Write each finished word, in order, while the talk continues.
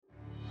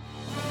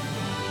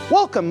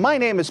Welcome, my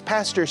name is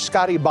Pastor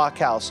Scotty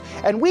Bachhaus,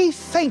 and we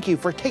thank you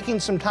for taking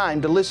some time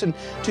to listen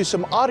to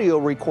some audio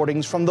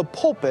recordings from the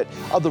pulpit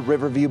of the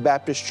Riverview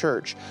Baptist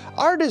Church.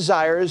 Our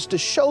desire is to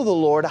show the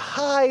Lord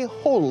high,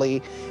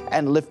 holy,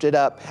 and lifted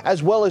up,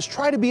 as well as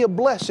try to be a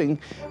blessing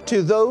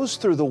to those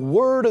through the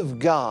Word of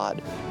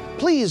God.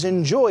 Please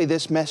enjoy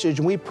this message,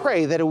 and we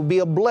pray that it will be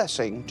a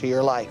blessing to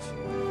your life.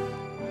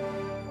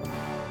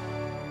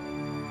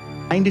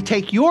 To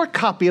take your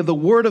copy of the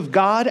Word of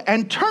God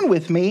and turn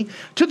with me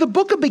to the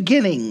book of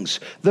Beginnings,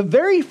 the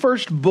very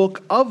first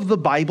book of the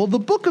Bible, the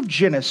book of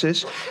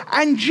Genesis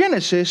and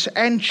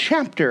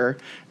chapter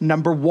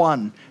number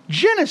 1.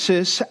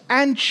 Genesis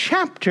and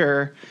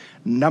chapter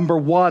number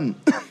 1.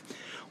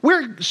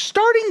 We're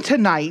starting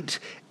tonight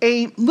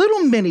a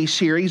little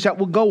mini-series that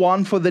will go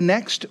on for the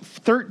next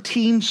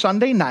 13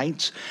 Sunday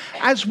nights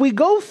as we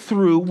go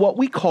through what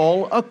we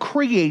call a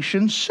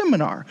creation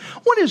seminar.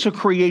 What is a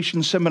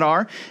creation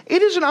seminar?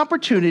 It is an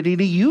opportunity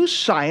to use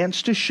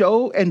science to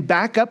show and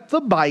back up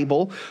the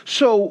Bible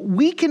so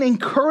we can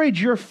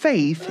encourage your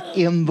faith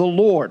in the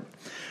Lord.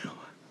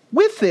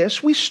 With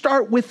this, we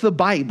start with the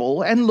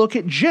Bible and look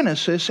at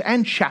Genesis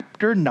and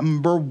chapter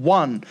number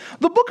 1.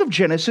 The book of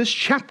Genesis,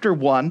 chapter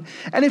 1,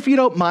 and if you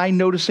don't mind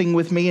noticing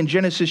with me in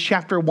Genesis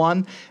chapter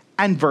 1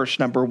 and verse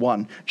number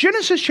 1.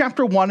 Genesis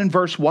chapter 1 and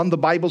verse 1, the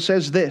Bible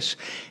says this: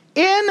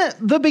 "In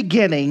the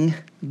beginning,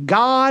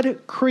 God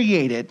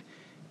created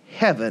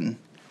heaven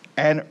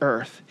and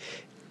earth."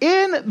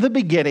 In the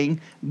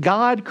beginning,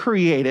 God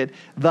created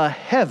the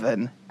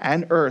heaven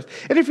and earth.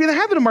 And if you're in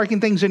the habit of marking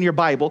things in your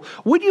Bible,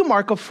 would you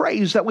mark a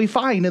phrase that we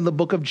find in the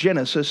book of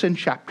Genesis in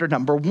chapter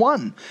number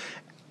 1?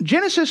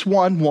 Genesis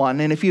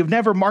 1:1, and if you've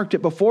never marked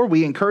it before,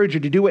 we encourage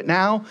you to do it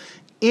now.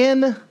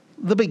 In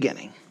the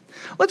beginning.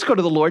 Let's go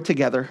to the Lord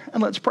together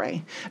and let's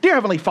pray. Dear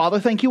Heavenly Father,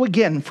 thank you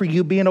again for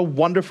you being a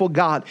wonderful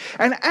God.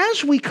 And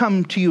as we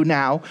come to you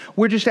now,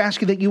 we're just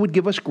asking that you would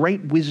give us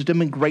great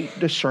wisdom and great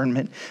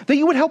discernment, that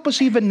you would help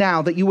us even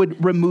now, that you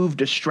would remove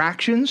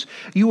distractions,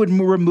 you would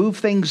remove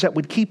things that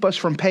would keep us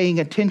from paying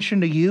attention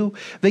to you,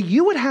 that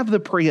you would have the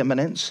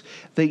preeminence,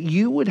 that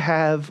you would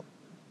have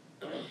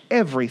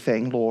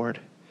everything, Lord,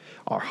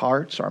 our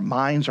hearts, our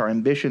minds, our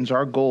ambitions,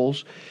 our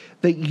goals,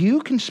 that you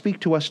can speak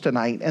to us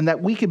tonight and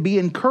that we can be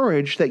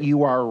encouraged that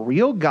you are a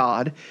real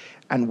God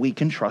and we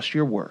can trust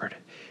your word.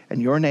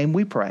 In your name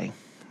we pray.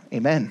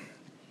 Amen.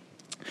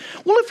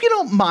 Well, if you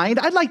don't mind,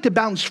 I'd like to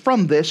bounce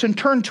from this and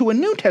turn to a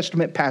New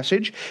Testament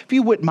passage, if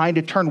you wouldn't mind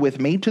to turn with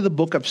me to the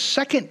book of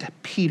 2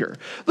 Peter.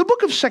 The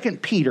book of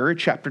 2 Peter,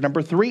 chapter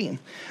number 3.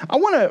 I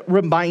want to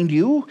remind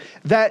you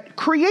that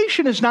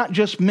creation is not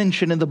just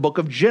mentioned in the book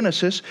of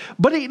Genesis,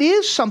 but it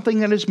is something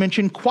that is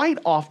mentioned quite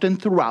often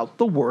throughout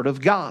the Word of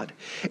God.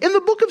 In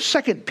the book of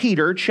 2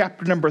 Peter,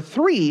 chapter number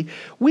 3,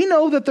 we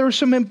know that there's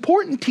some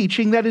important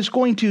teaching that is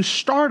going to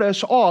start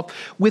us off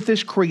with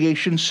this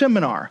creation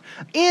seminar.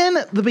 In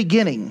the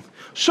beginning.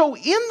 So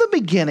in the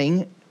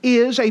beginning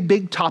is a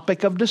big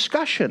topic of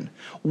discussion.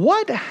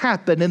 What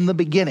happened in the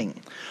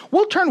beginning?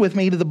 Well, turn with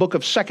me to the book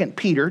of 2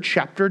 Peter,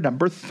 chapter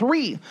number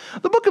 3.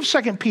 The book of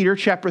 2 Peter,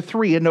 chapter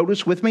 3, and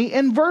notice with me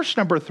in verse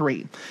number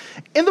 3.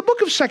 In the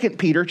book of 2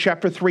 Peter,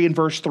 chapter 3, and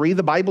verse 3,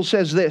 the Bible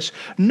says this: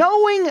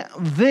 "Knowing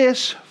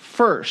this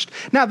first."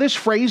 Now, this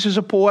phrase is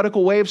a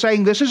poetical way of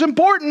saying this is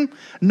important.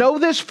 Know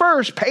this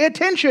first. Pay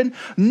attention.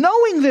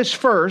 Knowing this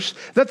first,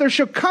 that there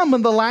shall come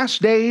in the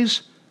last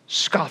days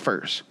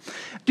scoffers.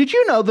 Did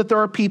you know that there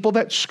are people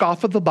that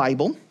scoff at the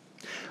Bible?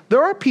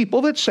 There are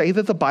people that say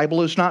that the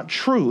Bible is not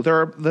true,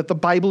 that the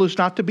Bible is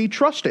not to be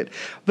trusted.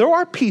 There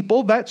are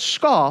people that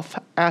scoff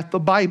at the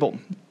Bible.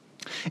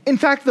 In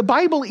fact, the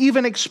Bible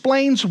even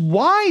explains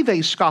why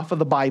they scoff at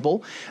the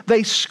Bible.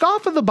 They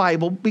scoff at the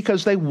Bible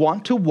because they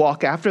want to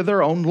walk after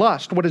their own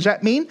lust. What does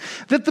that mean?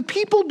 That the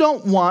people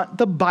don't want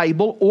the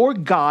Bible or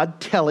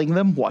God telling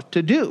them what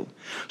to do.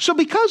 So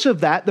because of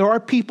that, there are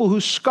people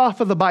who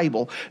scoff at the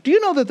Bible. Do you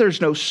know that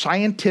there's no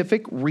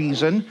scientific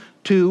reason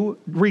to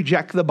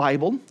reject the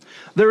Bible?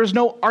 There is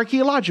no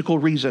archaeological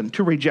reason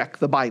to reject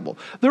the Bible.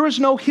 There is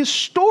no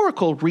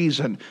historical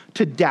reason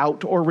to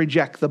doubt or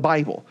reject the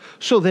Bible.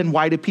 So then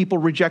why do people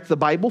reject the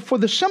Bible? For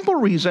the simple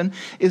reason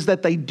is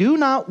that they do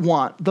not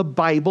want the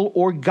Bible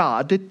or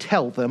God to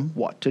tell them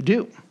what to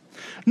do.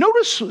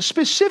 Notice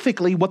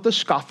specifically what the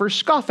scoffers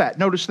scoff at.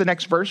 Notice the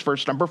next verse,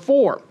 verse number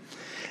 4.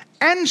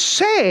 "And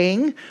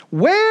saying,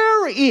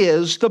 where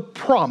is the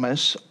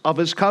promise of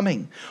his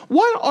coming?"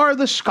 What are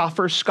the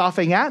scoffers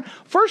scoffing at?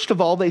 First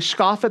of all, they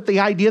scoff at the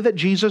idea that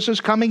Jesus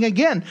is coming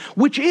again,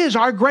 which is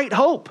our great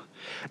hope.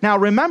 Now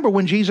remember,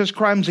 when Jesus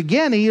comes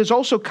again, he is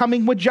also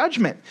coming with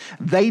judgment.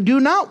 They do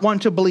not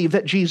want to believe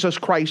that Jesus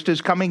Christ is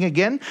coming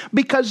again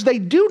because they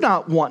do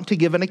not want to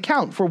give an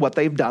account for what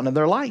they've done in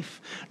their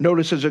life.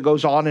 Notice as it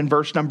goes on in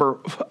verse number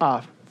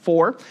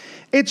 4,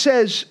 it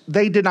says,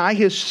 "They deny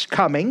his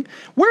coming.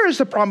 Where is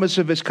the promise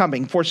of his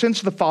coming? For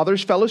since the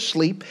fathers fell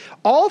asleep,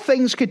 all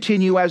things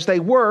continue as they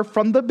were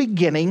from the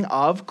beginning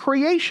of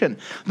creation."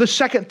 The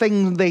second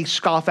thing they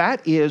scoff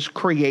at is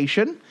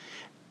creation.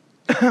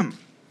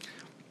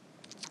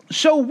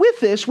 So with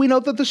this, we know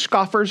that the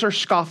scoffers are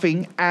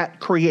scoffing at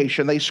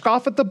creation. They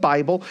scoff at the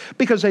Bible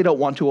because they don't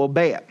want to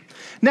obey it.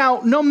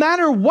 Now, no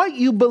matter what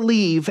you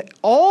believe,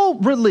 all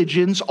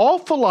religions, all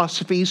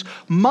philosophies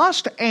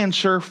must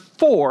answer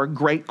 4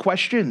 great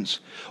questions.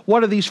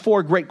 What are these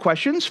 4 great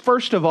questions?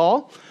 First of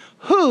all,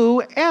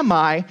 who am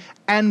I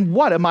and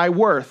what am I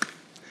worth?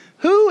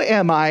 Who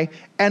am I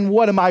and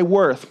what am I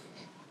worth?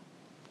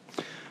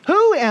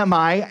 Who am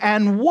I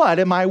and what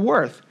am I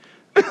worth?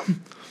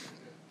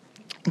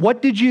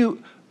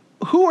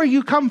 Who are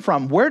you come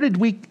from? Where did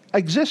we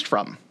exist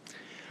from?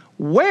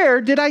 Where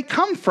did I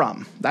come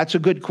from? That's a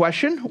good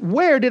question.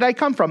 Where did I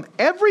come from?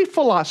 Every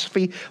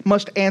philosophy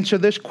must answer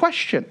this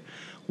question.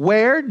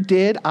 Where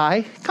did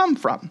I come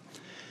from?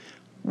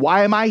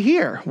 Why am I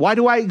here? Why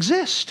do I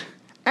exist?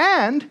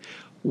 And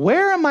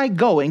where am I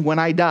going when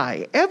I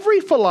die? Every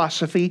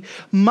philosophy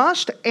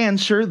must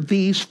answer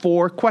these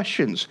 4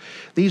 questions.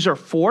 These are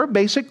 4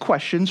 basic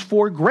questions,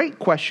 4 great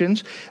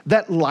questions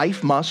that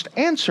life must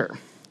answer.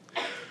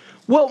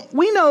 Well,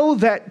 we know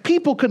that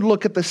people could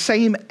look at the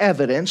same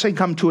evidence and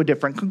come to a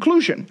different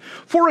conclusion.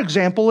 For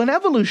example, an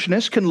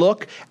evolutionist can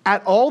look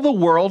at all the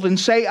world and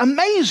say,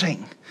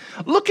 amazing.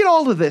 Look at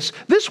all of this.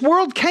 This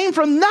world came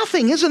from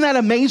nothing. Isn't that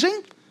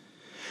amazing?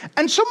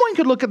 And someone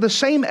could look at the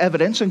same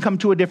evidence and come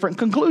to a different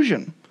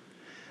conclusion.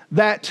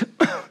 That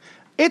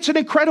it's an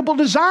incredible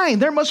design.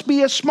 There must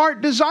be a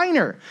smart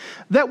designer.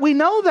 That we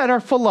know that our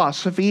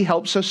philosophy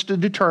helps us to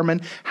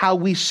determine how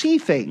we see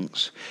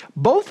things.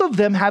 Both of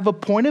them have a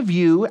point of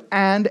view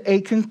and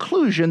a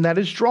conclusion that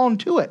is drawn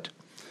to it.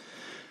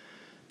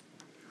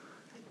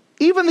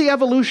 Even the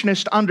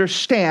evolutionists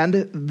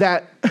understand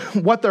that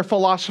what their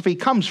philosophy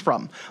comes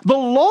from. The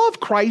law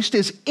of Christ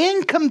is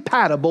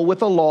incompatible with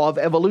the law of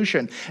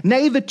evolution.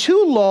 Nay, the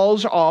 2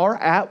 laws are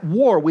at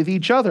war with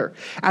each other,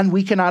 and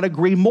we cannot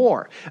agree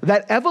more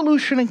that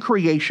evolution and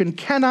creation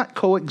cannot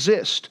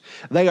coexist.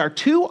 They are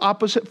 2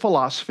 opposite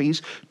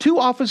philosophies, 2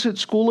 opposite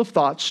school of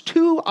thoughts,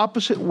 2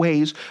 opposite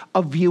ways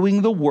of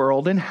viewing the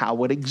world and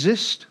how it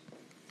exists.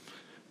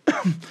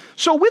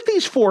 So with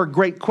these 4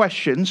 great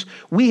questions,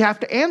 we have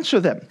to answer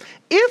them.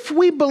 If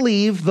we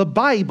believe the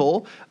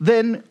Bible,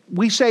 then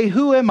we say,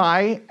 who am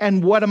I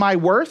and what am I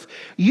worth?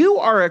 You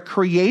are a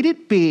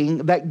created being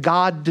that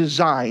God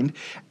designed,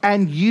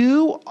 and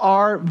you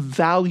are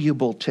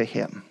valuable to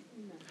Him.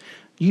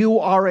 You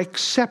are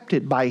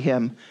accepted by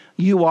Him.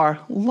 You are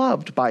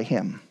loved by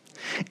Him.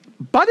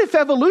 But if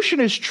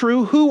evolution is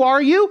true, who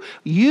are you?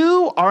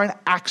 You are an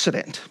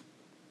accident.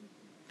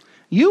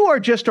 You are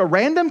just a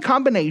random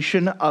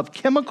combination of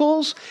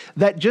chemicals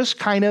that just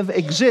kind of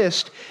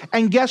exist.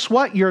 And guess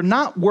what? You're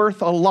not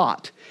worth a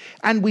lot.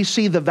 And we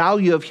see the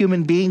value of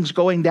human beings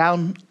going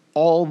down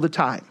all the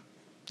time.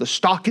 The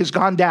stock has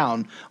gone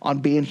down on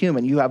being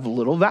human. You have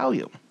little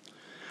value.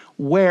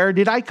 Where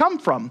did I come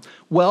from?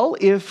 Well,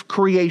 if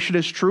creation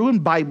is true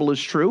and Bible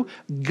is true,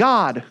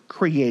 God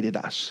created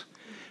us.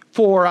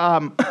 For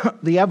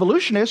the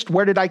evolutionist,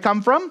 where did I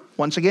come from?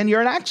 Once again, you're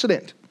an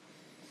accident.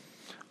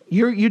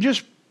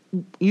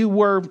 You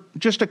were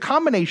just a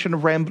combination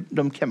of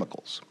random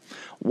chemicals.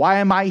 Why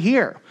am I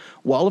here?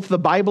 Well, if the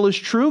Bible is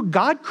true,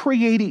 God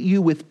created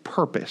you with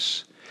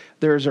purpose.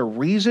 There's a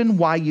reason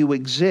why you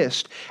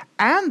exist,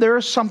 and there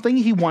is something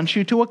He wants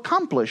you to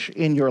accomplish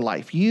in your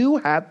life. You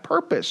have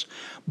purpose.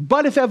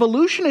 But if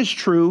evolution is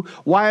true,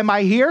 why am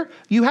I here?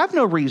 You have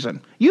no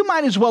reason. You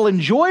might as well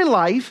enjoy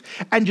life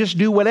and just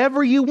do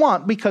whatever you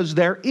want because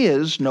there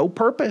is no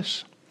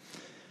purpose.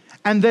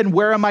 And then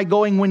where am I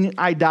going when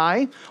I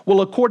die? Well,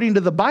 according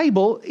to the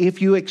Bible,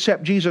 if you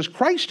accept Jesus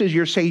Christ as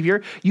your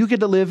Savior, you get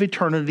to live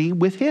eternity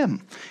with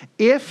Him.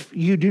 If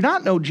you do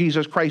not know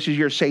Jesus Christ as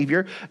your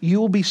Savior,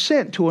 you will be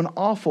sent to an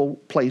awful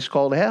place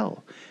called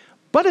hell.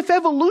 But if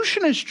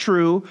evolution is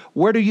true,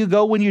 where do you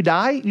go when you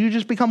die? You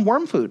just become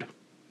worm food.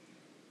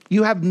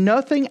 You have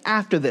nothing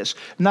after this,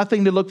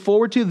 nothing to look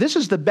forward to. This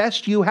is the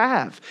best you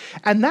have.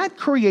 And that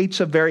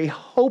creates a very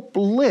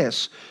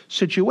hopeless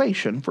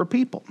situation for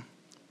people.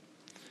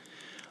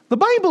 The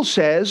Bible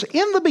says,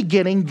 in the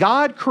beginning,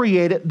 God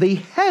created the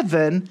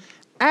heaven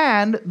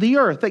and the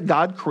earth, that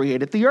God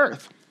created the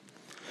earth.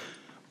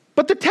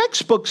 But the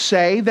textbooks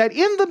say that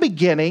in the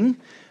beginning,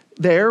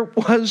 there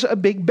was a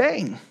big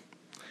bang.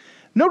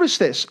 Notice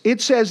this. It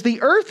says,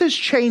 the earth has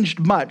changed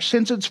much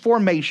since its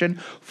formation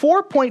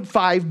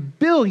 4.5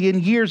 billion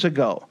years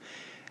ago.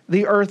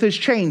 The earth has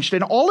changed.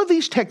 And all of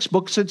these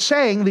textbooks are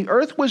saying the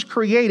earth was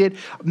created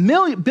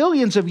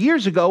billions of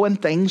years ago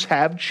and things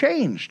have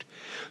changed.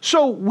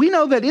 So we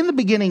know that in the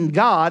beginning,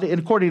 God,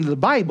 according to the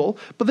Bible,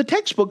 but the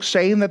textbook's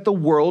saying that the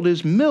world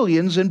is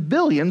millions and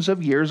billions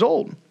of years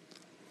old.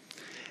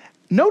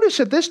 Notice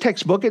that this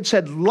textbook, it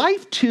said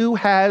life too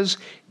has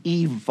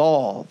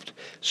evolved.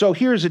 So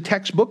here's a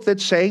textbook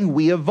that's saying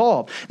we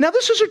evolved. Now,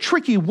 this is a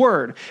tricky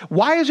word.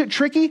 Why is it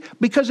tricky?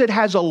 Because it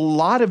has a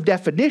lot of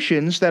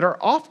definitions that are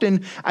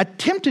often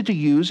attempted to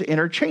use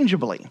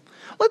interchangeably.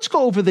 Let's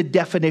go over the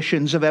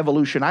definitions of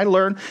evolution. I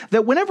learned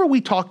that whenever we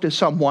talk to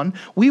someone,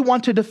 we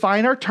want to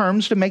define our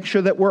terms to make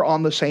sure that we're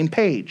on the same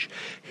page.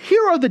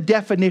 Here are the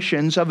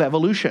definitions of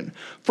evolution.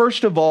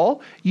 First of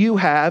all, you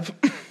have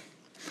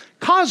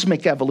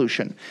cosmic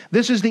evolution.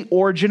 This is the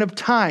origin of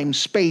time,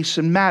 space,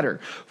 and matter.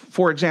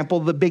 For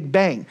example, the Big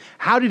Bang.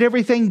 How did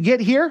everything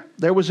get here?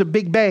 There was a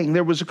Big Bang.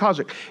 There was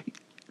a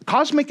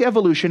cosmic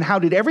evolution. How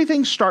did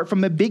everything start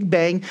from a Big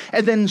Bang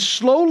and then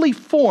slowly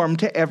form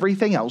to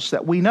everything else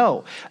that we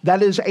know?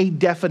 That is a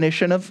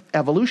definition of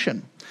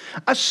evolution.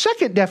 A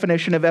second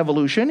definition of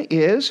evolution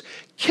is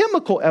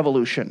chemical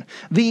evolution,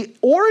 the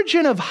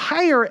origin of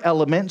higher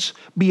elements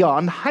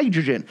beyond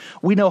hydrogen.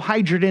 We know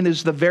hydrogen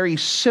is the very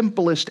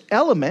simplest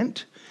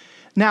element.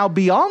 Now,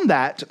 beyond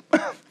that,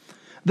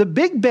 the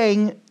Big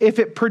Bang, if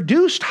it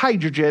produced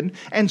hydrogen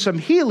and some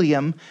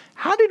helium,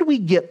 how did we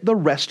get the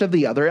rest of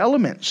the other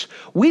elements?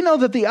 We know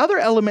that the other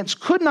elements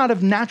could not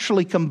have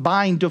naturally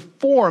combined to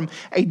form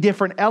a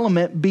different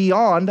element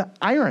beyond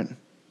iron.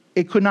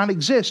 It could not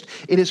exist.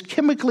 It is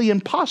chemically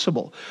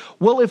impossible.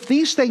 Well, if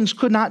these things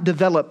could not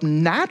develop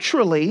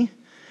naturally,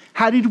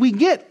 how did we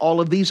get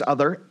all of these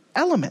other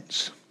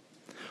elements?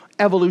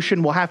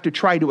 Evolution will have to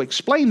try to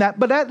explain that,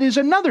 but that is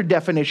another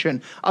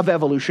definition of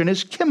evolution,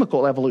 is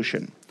chemical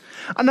evolution.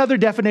 Another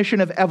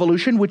definition of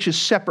evolution, which is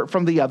separate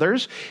from the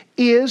others,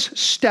 is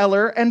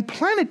stellar and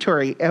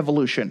planetary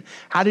evolution.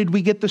 How did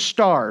we get the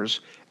stars,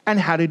 and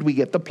how did we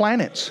get the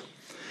planets?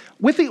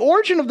 With the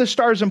origin of the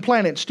stars and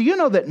planets, do you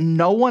know that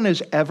no one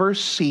has ever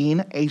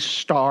seen a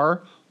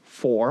star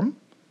form?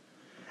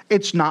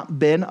 It's not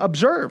been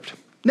observed.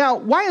 Now,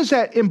 why is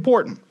that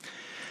important?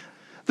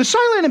 The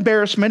silent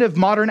embarrassment of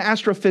modern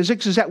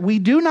astrophysics is that we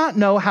do not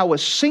know how a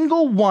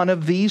single one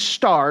of these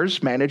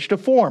stars managed to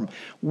form.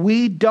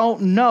 We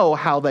don't know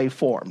how they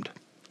formed.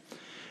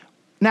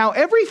 Now,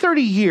 every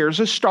 30 years,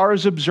 a star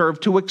is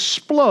observed to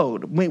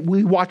explode.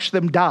 We watch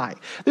them die.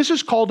 This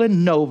is called a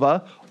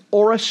nova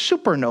or a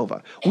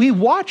supernova. We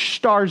watch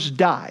stars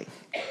die.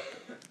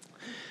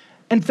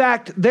 In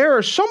fact, there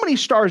are so many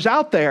stars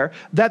out there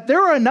that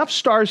there are enough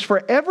stars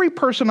for every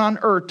person on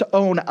Earth to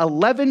own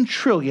 11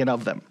 trillion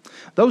of them.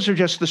 Those are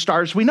just the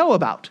stars we know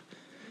about.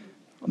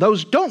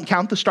 Those don't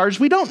count the stars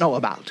we don't know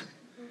about.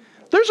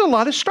 There's a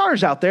lot of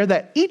stars out there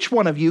that each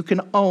one of you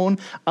can own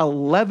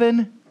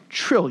 11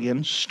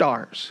 trillion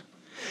stars.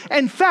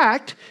 In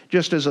fact,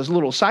 just as a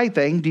little side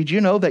thing, did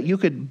you know that you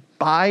could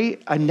buy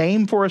a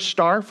name for a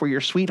star for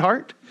your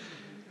sweetheart?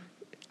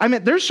 I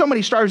mean, there's so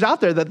many stars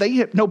out there that they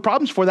have no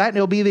problems for that, and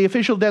it'll be the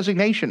official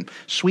designation.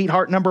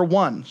 Sweetheart number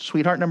 1,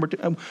 sweetheart number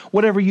 2,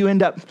 whatever you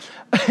end up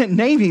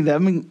naming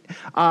them.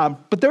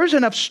 But there's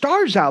enough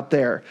stars out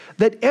there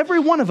that every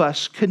one of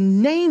us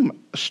can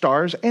name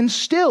stars and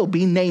still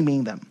be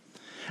naming them.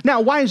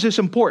 Now, why is this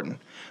important?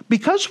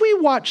 Because we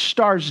watch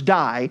stars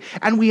die,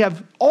 and we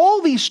have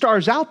all these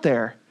stars out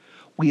there,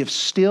 we have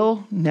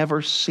still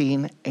never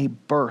seen a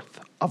birth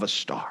of a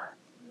star.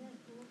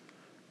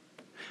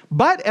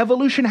 But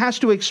evolution has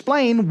to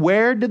explain,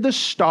 where did the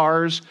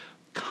stars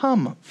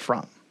come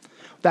from?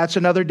 That's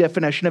another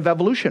definition of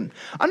evolution.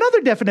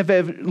 Another definition of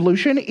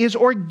evolution is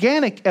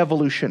organic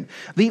evolution,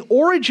 the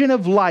origin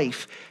of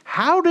life.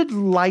 How did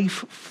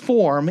life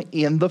form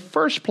in the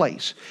first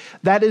place?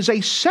 That is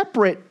a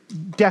separate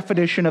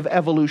definition of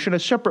evolution, a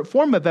separate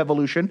form of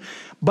evolution,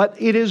 but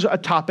it is a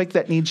topic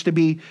that needs to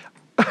be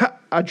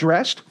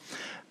addressed.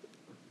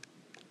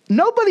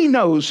 Nobody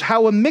knows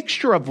how a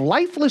mixture of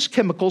lifeless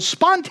chemicals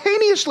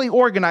spontaneously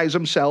organize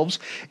themselves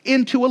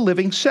into a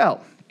living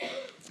cell.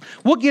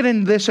 We'll get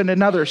into this in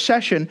another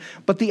session,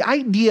 but the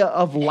idea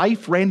of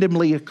life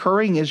randomly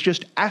occurring is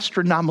just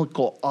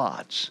astronomical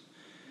odds.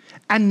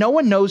 And no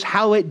one knows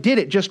how it did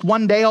it. Just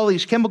one day all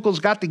these chemicals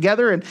got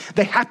together and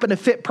they happen to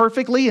fit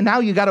perfectly, and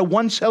now you got a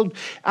one-celled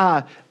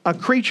a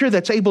creature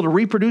that's able to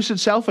reproduce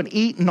itself and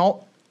eat and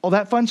all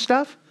that fun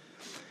stuff.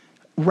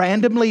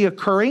 Randomly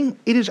occurring,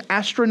 it is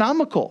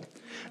astronomical.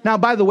 Now,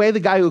 by the way, the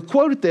guy who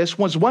quoted this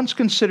was once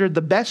considered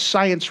the best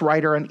science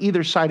writer on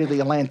either side of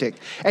the Atlantic.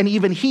 And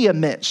even he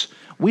admits,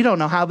 we don't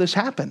know how this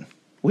happened.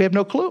 We have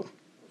no clue.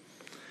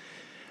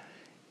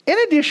 In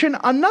addition,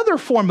 another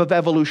form of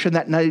evolution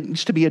that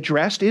needs to be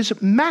addressed is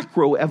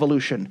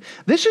macroevolution.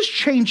 This is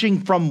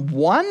changing from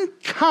one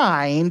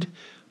kind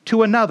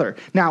to another.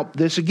 Now,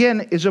 this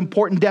again is an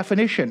important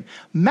definition.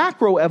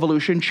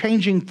 Macroevolution,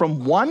 changing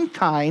from one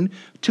kind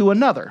to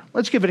another.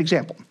 Let's give an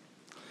example.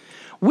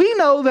 We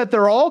know that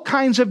there are all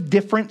kinds of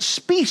different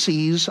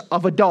species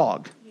of a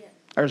dog.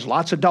 There's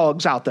lots of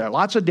dogs out there,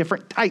 lots of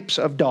different types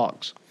of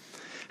dogs.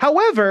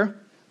 However,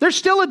 there's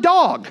still a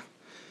dog.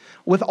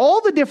 With all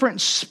the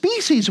different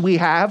species we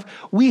have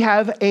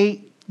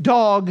a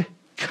dog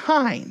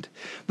kind.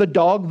 The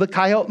dog, the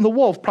coyote, and the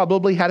wolf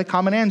probably had a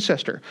common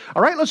ancestor.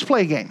 All right, let's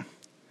play a game.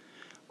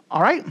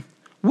 All right,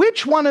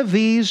 which one of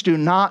these do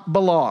not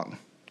belong?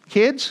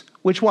 Kids,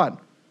 which one?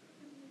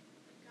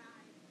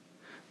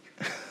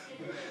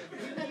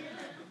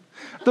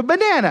 The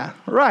banana,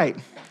 right.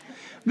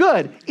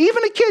 Good.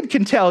 Even a kid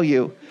can tell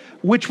you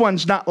which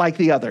one's not like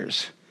the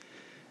others.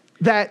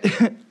 That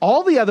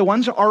all the other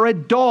ones are a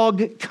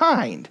dog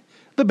kind.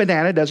 The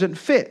banana doesn't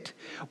fit.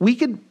 We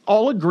could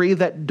all agree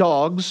that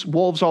dogs,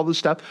 wolves, all this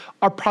stuff,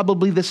 are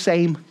probably the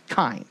same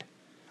kind.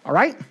 All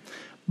right?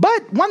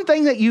 But one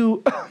thing that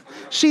you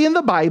see in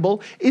the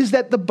Bible is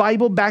that the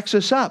Bible backs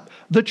us up.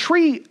 The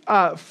tree,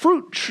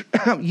 fruit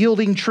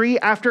yielding tree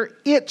after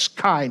its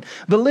kind.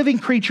 The living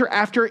creature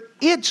after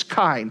its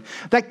kind.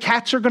 That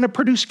cats are going to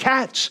produce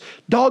cats.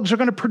 Dogs are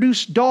going to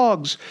produce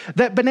dogs.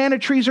 That banana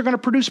trees are going to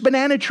produce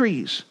banana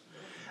trees.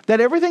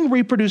 That everything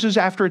reproduces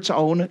after its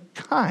own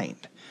kind.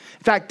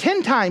 In fact,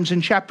 10 times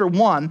in chapter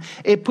 1,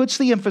 it puts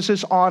the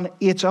emphasis on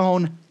its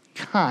own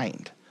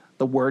kind.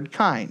 The word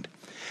kind.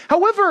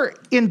 However,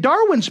 in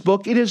Darwin's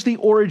book, it is the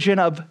origin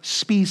of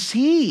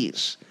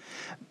species.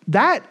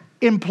 That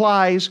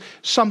implies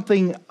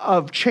something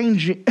of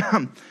changing.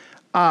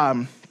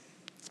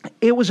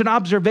 It was an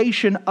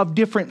observation of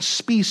different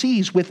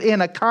species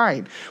within a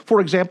kind. For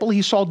example,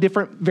 he saw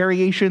different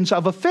variations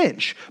of a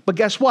finch. But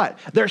guess what?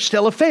 There's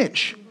still a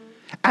finch.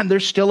 And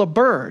there's still a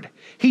bird.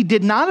 He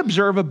did not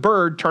observe a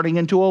bird turning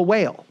into a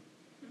whale.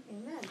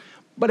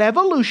 But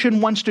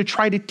evolution wants to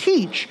try to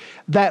teach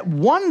that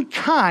one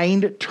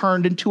kind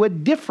turned into a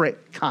different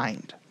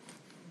kind.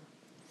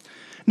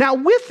 Now,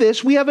 with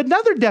this, we have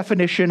another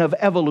definition of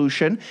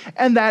evolution,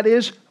 and that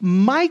is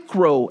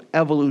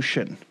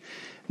microevolution.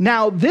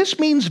 Now, this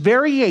means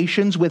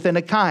variations within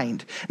a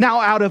kind. Now,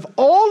 out of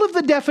all of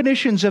the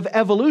definitions of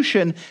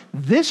evolution,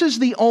 this is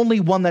the only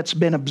one that's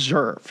been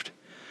observed.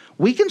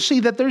 We can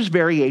see that there's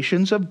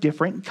variations of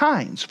different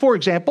kinds. For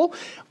example,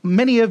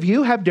 many of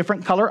you have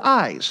different color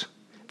eyes.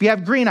 If you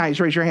have green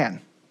eyes, raise your hand.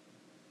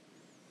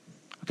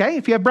 Okay,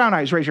 if you have brown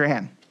eyes, raise your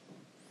hand.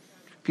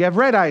 If you have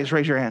red eyes,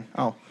 raise your hand.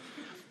 Oh.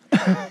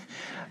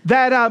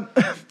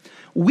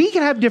 We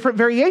can have different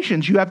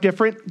variations. You have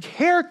different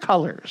hair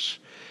colors.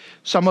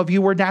 Some of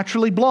you were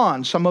naturally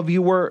blonde. Some of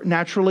you were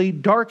naturally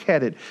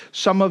dark-headed.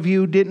 Some of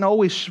you didn't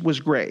always was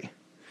gray.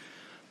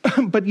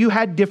 But you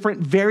had different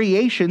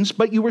variations,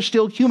 but you were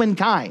still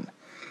humankind.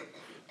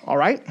 All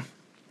right?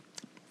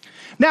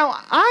 Now,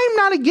 I'm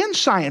not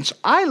against science.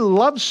 I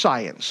love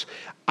science.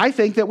 I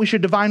think that we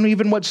should define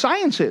even what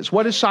science is.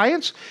 What is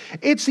science?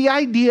 It's the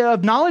idea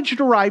of knowledge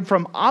derived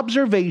from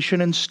observation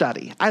and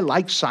study. I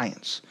like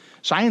science.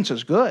 Science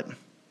is good.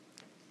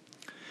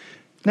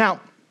 Now,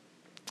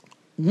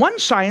 one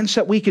science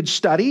that we could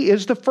study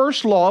is the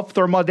first law of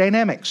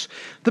thermodynamics.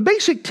 The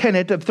basic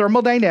tenet of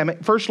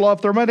first law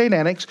of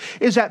thermodynamics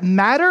is that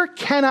matter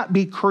cannot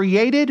be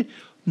created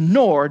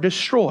nor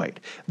destroyed.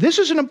 This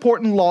is an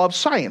important law of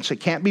science. It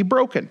can't be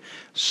broken.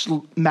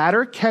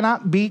 Matter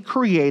cannot be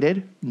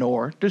created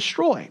nor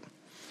destroyed.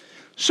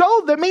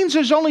 So that means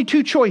there's only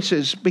two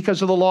choices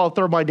because of the law of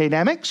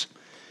thermodynamics.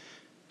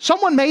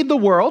 Someone made the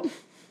world,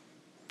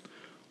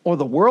 or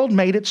the world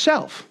made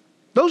itself.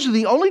 Those are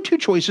the only two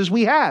choices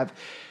we have.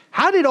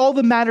 How did all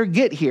the matter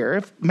get here?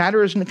 If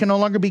matter can no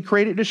longer be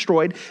created,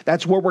 destroyed,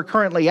 that's where we're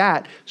currently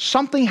at.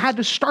 Something had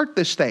to start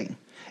this thing.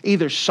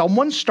 Either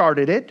someone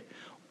started it,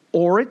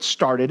 or it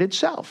started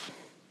itself.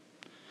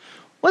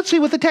 Let's see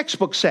what the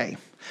textbooks say.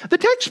 The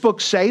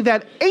textbooks say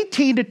that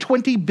 18 to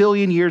 20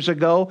 billion years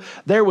ago,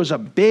 there was a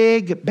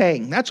big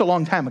bang. That's a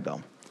long time ago.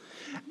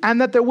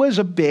 And that there was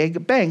a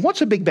big bang.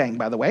 What's a big bang,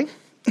 by the way?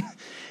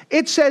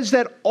 It says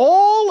that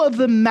all of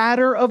the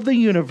matter of the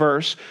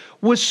universe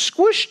was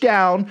squished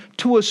down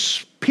to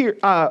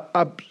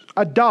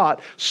a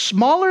dot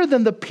smaller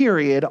than the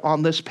period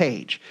on this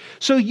page.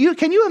 So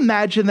can you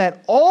imagine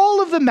that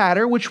all of the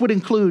matter, which would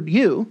include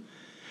you,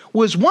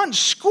 was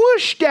once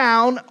squished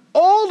down,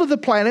 all of the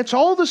planets,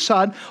 all the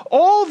sun,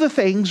 all the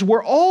things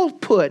were all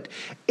put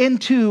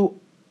into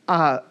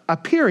a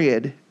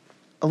period,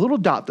 a little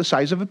dot the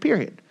size of a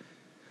period.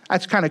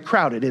 That's kind of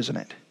crowded, isn't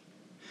it?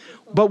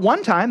 But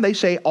one time they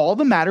say all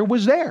the matter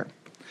was there.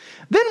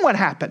 Then what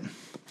happened?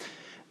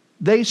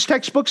 This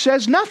textbook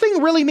says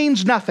nothing really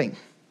means nothing.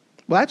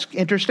 Well, that's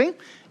interesting.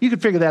 You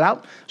could figure that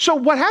out. So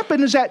what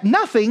happened is that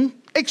nothing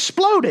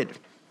exploded.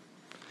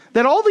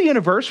 That all the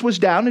universe was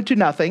down into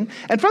nothing,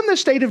 and from the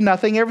state of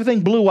nothing,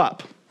 everything blew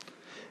up.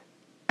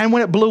 And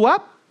when it blew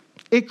up,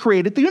 it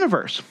created the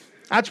universe.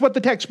 That's what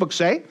the textbooks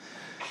say.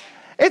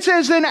 It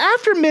says, then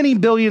after many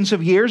billions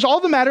of years, all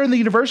the matter in the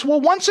universe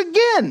will once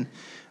again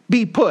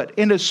be put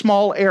in a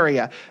small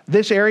area.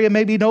 This area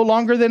may be no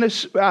longer than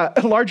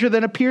larger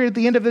than a period at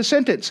the end of the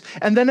sentence,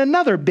 and then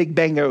another big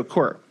bang will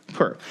occur.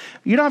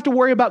 You don't have to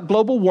worry about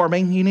global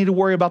warming. You need to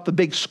worry about the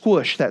big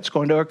squish that's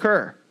going to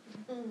occur.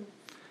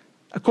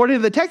 According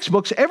to the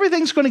textbooks,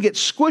 everything's going to get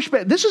squished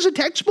back. This is a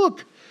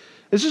textbook.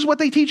 This is what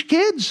they teach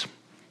kids.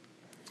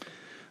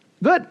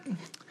 Good.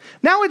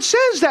 Now it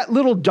says that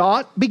little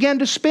dot began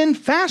to spin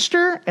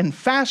faster and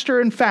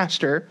faster and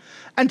faster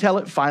until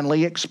it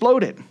finally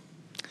exploded.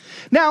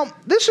 Now,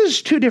 this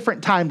is two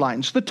different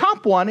timelines. The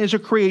top one is a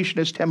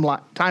creationist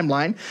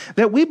timeline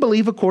that we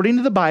believe, according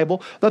to the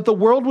Bible, that the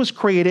world was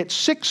created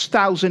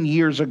 6,000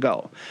 years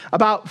ago.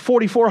 About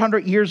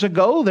 4,400 years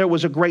ago, there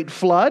was a great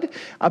flood.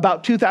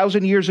 About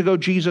 2,000 years ago,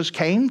 Jesus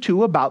came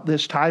to about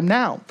this time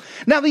now.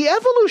 Now, the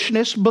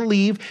evolutionists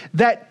believe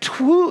that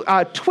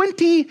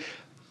 20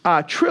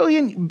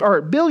 trillion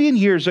or billion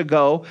years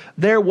ago,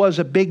 there was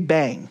a big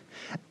bang.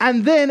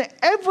 And then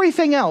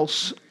everything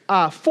else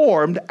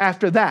formed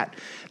after that.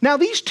 Now,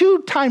 these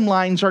two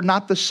timelines are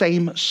not the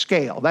same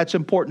scale. That's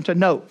important to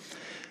note.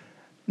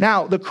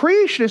 Now, the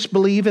creationists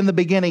believe in the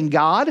beginning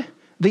God.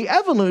 The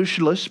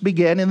evolutionists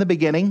begin in the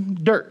beginning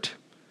dirt.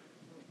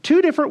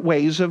 Two different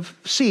ways of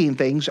seeing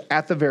things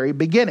at the very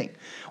beginning.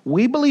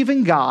 We believe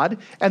in God,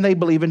 and they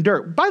believe in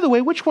dirt. By the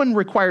way, which one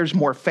requires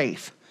more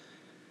faith?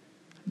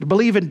 To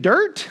believe in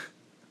dirt?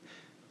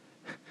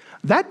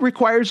 That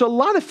requires a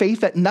lot of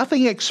faith that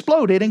nothing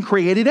exploded and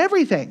created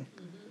everything.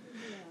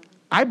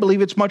 I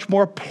believe it's much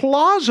more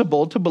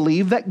plausible to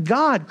believe that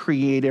God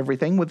created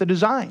everything with a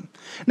design.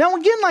 Now,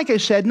 again, like I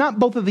said, not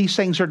both of these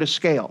things are to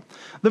scale.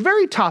 The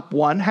very top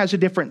one has a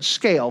different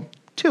scale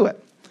to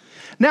it.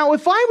 Now,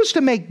 if I was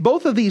to make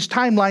both of these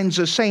timelines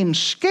the same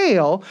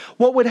scale,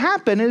 what would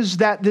happen is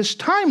that this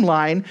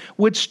timeline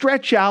would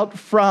stretch out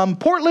from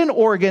Portland,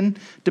 Oregon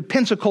to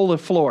Pensacola,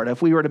 Florida,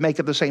 if we were to make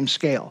it the same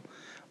scale.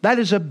 That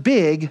is a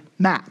big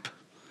map.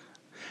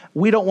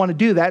 We don't want to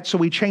do that, so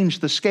we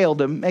changed the scale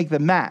to make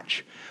them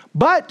match.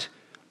 But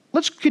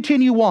let's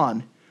continue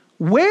on.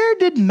 Where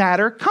did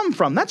matter come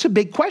from? That's a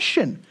big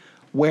question.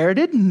 Where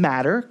did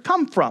matter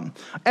come from?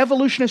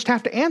 Evolutionists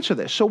have to answer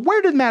this. So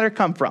where did matter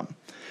come from?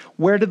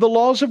 Where did the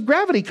laws of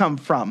gravity come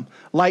from?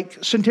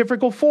 Like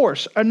centrifugal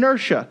force,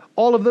 inertia,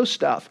 all of those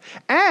stuff.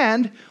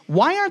 And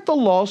why aren't the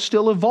laws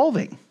still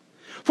evolving?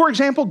 For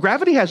example,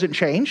 gravity hasn't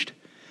changed.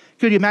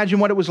 Could you imagine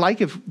what it was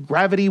like if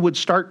gravity would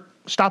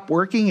stop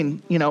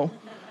working and,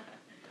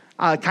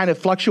 kind of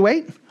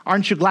fluctuate?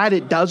 Aren't you glad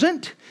it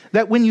doesn't?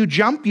 That when you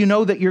jump, you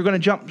know that you're going to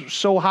jump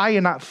so high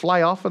and not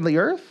fly off on the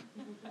earth?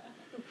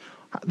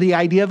 The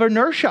idea of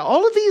inertia.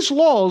 All of these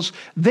laws,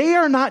 they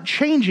are not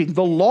changing.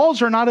 The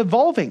laws are not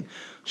evolving.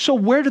 So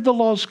where did the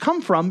laws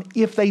come from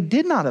if they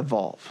did not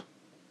evolve?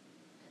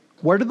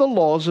 Where did the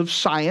laws of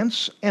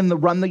science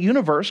and run the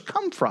universe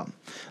come from?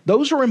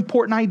 Those are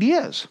important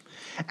ideas.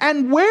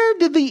 And where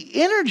did the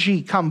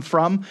energy come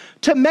from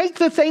to make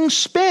the thing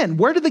spin?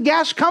 Where did the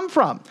gas come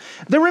from?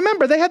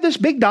 Remember, they had this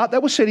big dot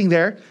that was sitting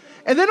there,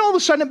 and then all of a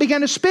sudden it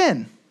began to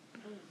spin.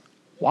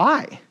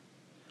 Why?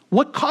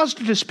 What caused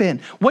it to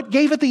spin? What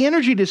gave it the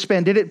energy to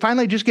spin? Did it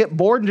finally just get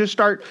bored and just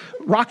start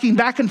rocking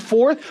back and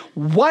forth?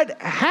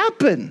 What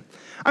happened?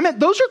 I mean,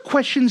 those are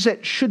questions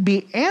that should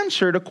be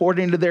answered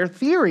according to their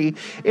theory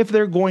if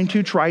they're going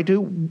to try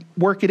to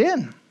work it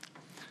in.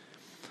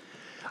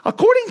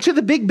 According to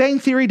the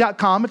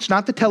BigBangTheory.com, it's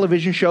not the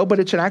television show, but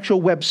it's an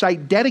actual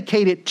website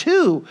dedicated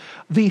to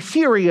the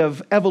theory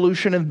of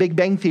evolution and Big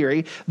Bang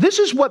Theory. This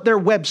is what their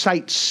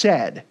website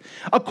said.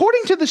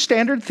 According to the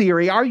standard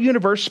theory, our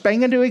universe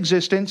sprang into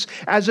existence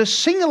as a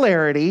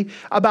singularity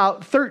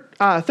about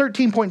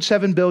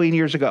 13.7 billion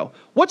years ago.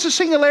 What's a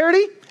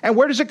singularity, and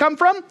where does it come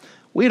from?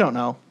 We don't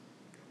know.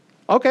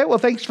 Okay, well,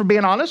 thanks for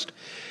being honest.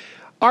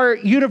 Our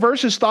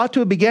universe is thought to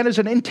have begun as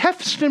an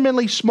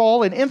infinitesimally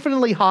small and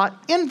infinitely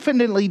hot,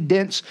 infinitely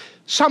dense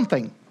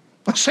something.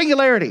 A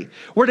singularity.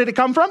 Where did it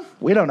come from?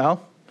 We don't know.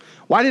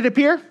 Why did it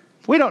appear?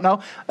 We don't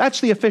know.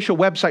 That's the official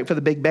website for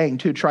the Big Bang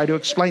to try to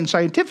explain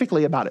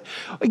scientifically about it.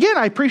 Again,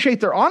 I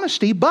appreciate their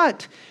honesty,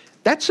 but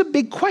that's a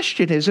big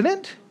question, isn't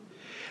it?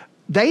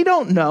 They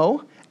don't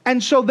know,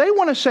 and so they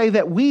want to say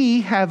that we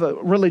have a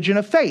religion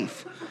of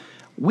faith.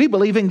 We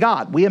believe in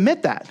God. We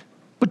admit that.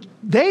 But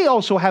they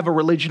also have a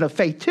religion of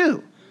faith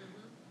too.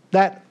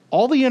 That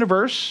all the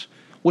universe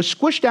was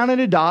squished down in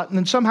a dot and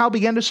then somehow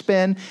began to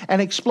spin and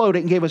explode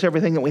and gave us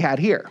everything that we had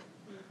here.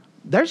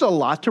 There's a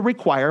lot to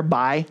require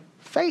by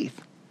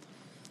faith.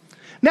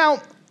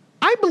 Now,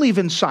 I believe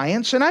in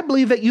science, and I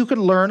believe that you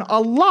can learn a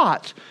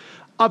lot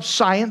of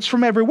science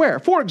from everywhere.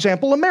 For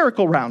example, a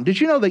merry-go-round. Did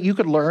you know that you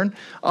could learn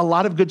a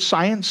lot of good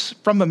science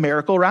from a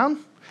merry-go-round?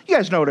 You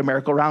guys know what a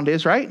merry-go-round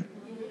is, right?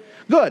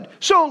 Good.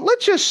 So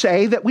let's just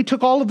say that we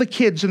took all of the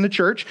kids in the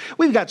church.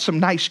 We've got some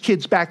nice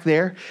kids back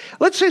there.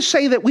 Let's just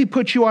say that we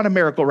put you on a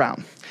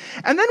merry-go-round.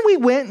 And then we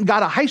went and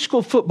got a high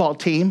school football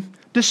team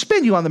to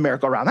spin you on the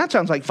merry-go-round. That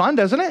sounds like fun,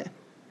 doesn't it?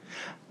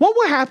 What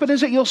will happen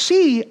is that you'll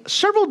see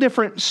several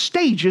different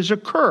stages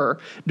occur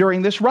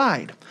during this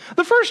ride.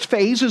 The first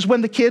phase is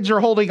when the kids are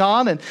holding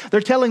on and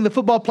they're telling the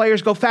football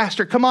players, go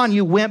faster, come on,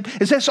 you wimp.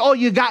 Is this all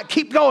you got?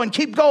 Keep going,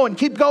 keep going,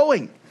 keep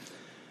going.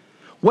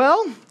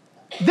 Well,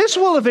 this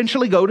will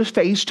eventually go to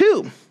phase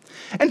 2.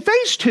 In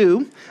phase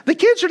 2, the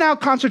kids are now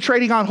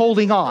concentrating on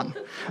holding on.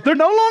 They're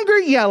no longer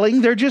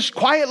yelling, they're just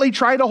quietly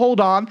trying to hold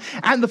on,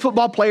 and the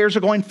football players are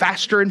going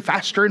faster and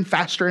faster and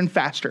faster and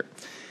faster.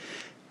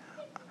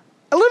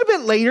 A little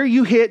bit later,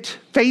 you hit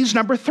phase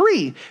number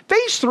 3.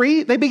 Phase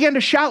 3, they begin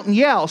to shout and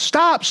yell,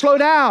 stop, slow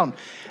down.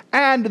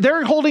 And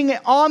they're holding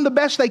on the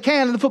best they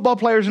can, and the football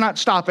players are not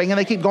stopping, and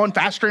they keep going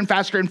faster and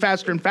faster and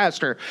faster and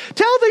faster,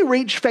 till they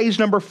reach phase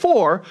number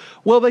 4,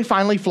 where they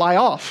finally fly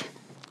off.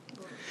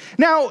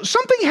 Now,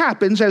 something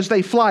happens as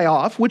they fly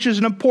off, which is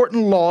an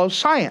important law of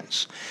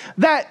science,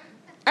 that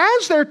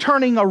as they're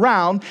turning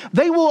around,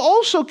 they will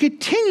also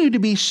continue to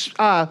be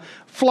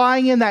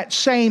flying in that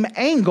same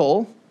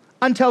angle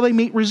until they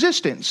meet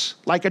resistance,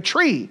 like a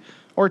tree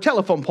or a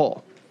telephone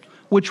pole,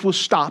 which will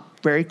stop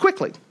very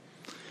quickly.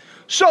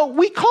 So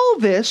we call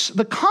this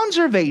the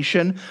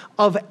conservation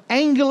of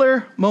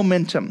angular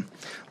momentum.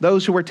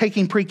 Those who are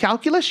taking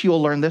pre-calculus,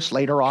 you'll learn this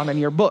later on in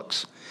your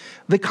books.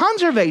 The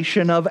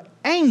conservation of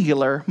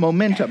angular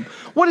momentum.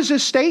 What does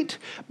this state?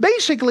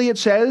 Basically, it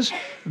says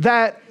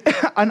that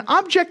an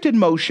object in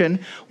motion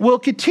will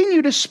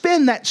continue to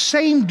spin that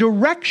same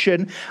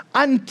direction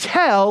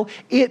until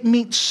it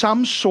meets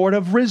some sort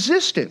of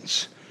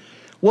resistance.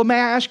 Well, may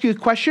I ask you a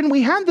question?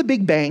 We had the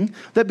Big Bang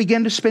that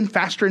began to spin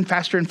faster and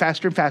faster and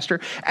faster and faster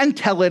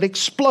until it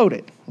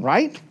exploded,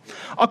 right?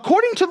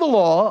 According to the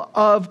law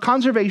of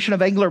conservation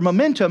of angular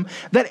momentum,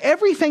 that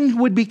everything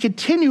would be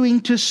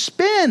continuing to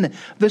spin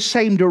the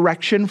same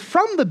direction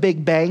from the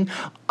Big Bang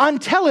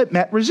until it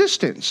met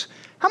resistance.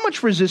 How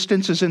much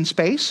resistance is in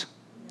space?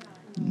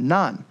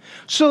 None.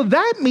 So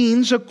that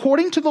means,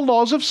 according to the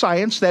laws of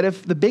science, that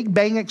if the Big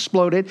Bang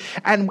exploded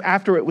and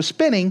after it was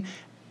spinning,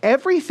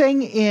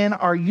 everything in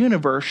our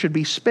universe should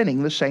be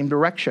spinning the same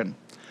direction.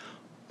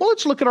 Well,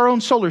 let's look at our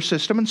own solar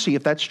system and see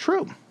if that's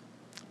true.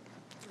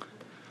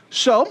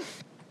 So,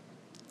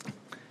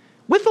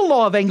 with the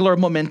law of angular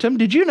momentum,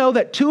 did you know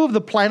that 2 of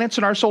the planets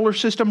in our solar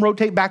system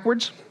rotate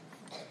backwards?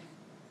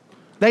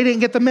 They didn't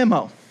get the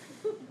memo.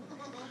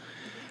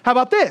 How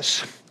about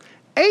this?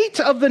 8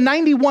 of the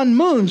 91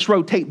 moons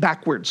rotate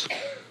backwards.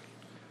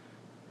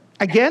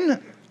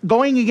 Again,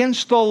 going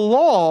against the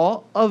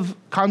law of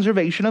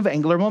conservation of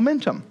angular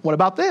momentum. What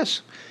about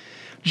this?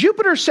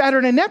 Jupiter,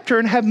 Saturn, and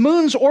Neptune have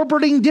moons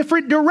orbiting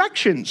different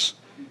directions.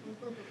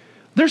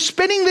 They're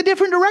spinning the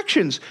different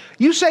directions.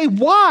 You say,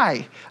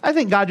 why? I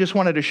think God just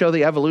wanted to show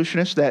the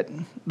evolutionists that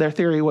their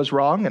theory was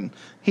wrong, and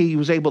he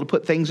was able to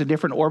put things in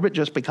different orbit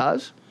just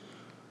because.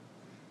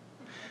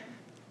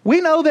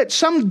 We know that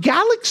some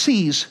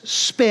galaxies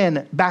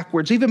spin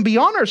backwards. Even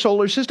beyond our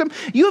solar system,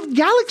 you have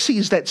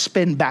galaxies that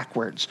spin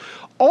backwards.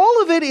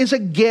 All of it is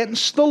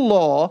against the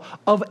law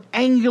of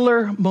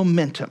angular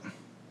momentum,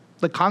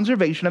 the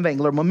conservation of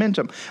angular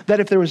momentum. That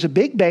if there was a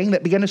Big Bang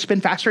that began to spin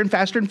faster and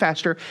faster and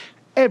faster,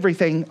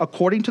 everything,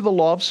 according to the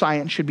law of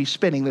science, should be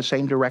spinning the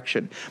same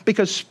direction,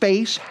 because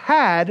space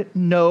had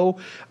no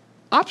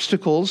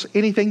obstacles,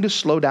 anything to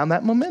slow down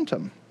that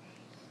momentum.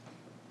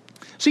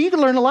 So you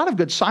can learn a lot of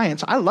good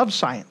science. I love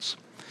science.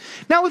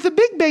 Now, if the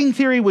Big Bang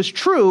Theory was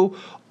true,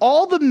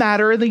 all the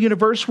matter in the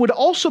universe would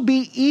also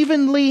be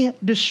evenly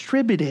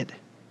distributed.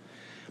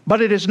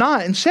 But it is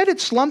not. Instead,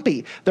 it's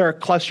lumpy. There are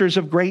clusters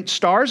of great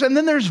stars, and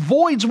then there's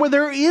voids where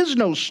there is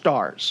no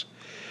stars.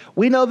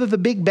 We know that the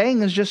Big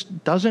Bang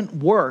just doesn't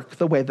work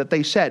the way that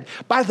they said.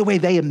 By the way,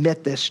 they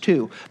admit this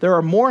too. There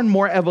are more and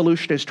more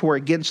evolutionists who are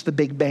against the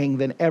Big Bang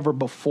than ever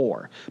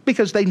before,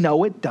 because they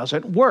know it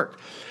doesn't work.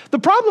 The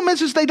problem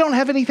is they don't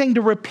have anything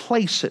to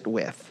replace it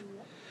with,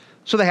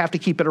 so they have to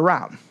keep it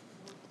around.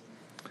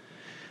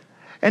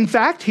 In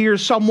fact,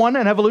 here's someone,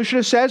 an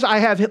evolutionist says, I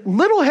have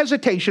little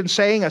hesitation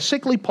saying a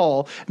sickly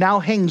pall now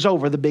hangs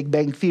over the Big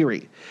Bang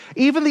Theory.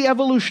 Even the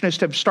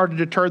evolutionists have started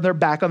to turn their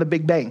back on the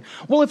Big Bang.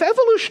 Well, if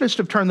evolutionists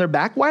have turned their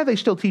back, why are they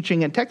still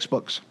teaching in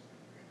textbooks?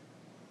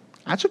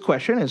 That's a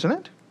question, isn't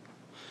it?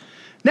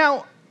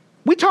 Now,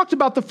 we talked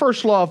about the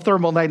first law of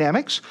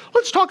thermodynamics.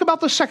 Let's talk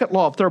about the second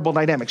law of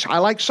thermodynamics. I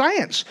like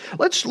science.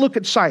 Let's look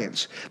at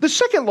science. The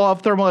second law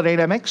of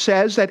thermodynamics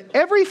says that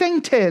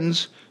everything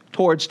tends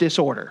towards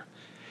disorder.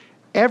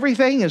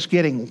 Everything is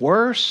getting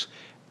worse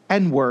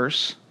and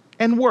worse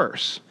and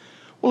worse.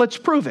 Well, let's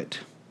prove it.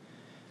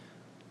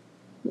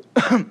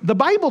 The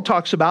Bible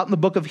talks about in the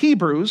book of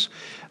Hebrews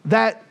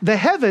that the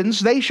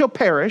heavens, they shall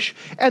perish,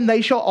 and they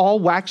shall all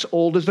wax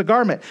old as the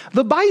garment.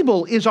 The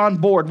Bible is on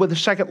board with the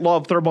second law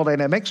of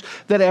thermodynamics,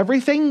 that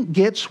everything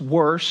gets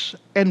worse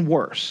and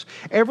worse.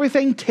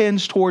 Everything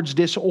tends towards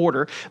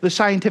disorder. The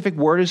scientific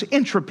word is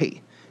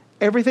entropy.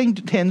 Everything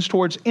tends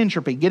towards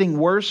entropy, getting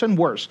worse and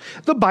worse.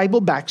 The Bible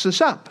backs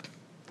this up.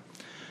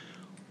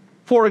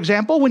 For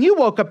example, when you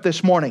woke up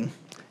this morning,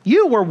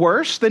 you were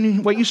worse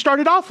than what you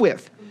started off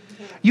with.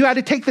 You had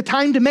to take the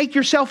time to make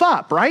yourself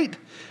up, right?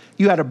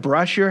 You had to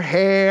brush your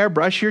hair,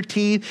 brush your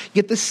teeth,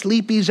 get the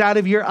sleepies out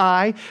of your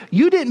eye.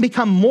 You didn't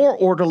become more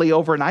orderly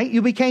overnight.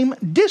 You became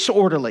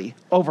disorderly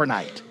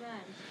overnight,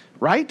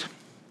 right?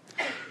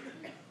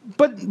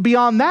 But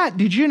beyond that,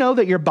 did you know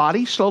that your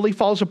body slowly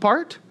falls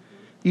apart?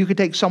 You could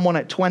take someone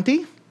at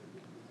 20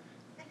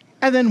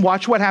 and then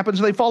watch what happens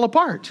when they fall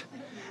apart.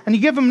 And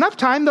you give them enough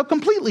time, they'll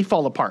completely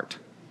fall apart.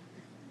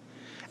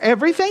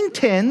 Everything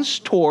tends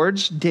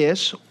towards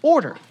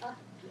disorder.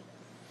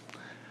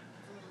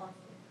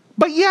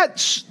 But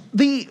yet,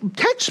 the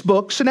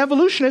textbooks and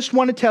evolutionists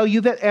want to tell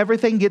you that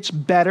everything gets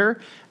better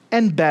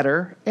and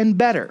better and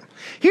better.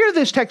 Here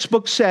this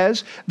textbook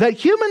says that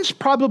humans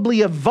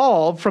probably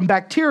evolved from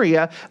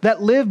bacteria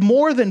that lived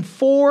more than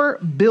 4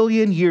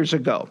 billion years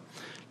ago.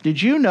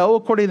 Did you know,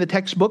 according to the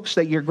textbooks,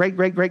 that your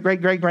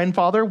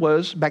great-great-great-great-great-grandfather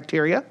was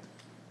bacteria?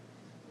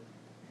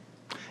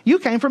 You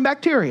came from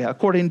bacteria,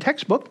 according to the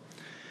textbook.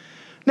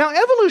 Now,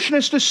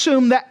 evolutionists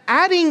assume that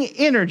adding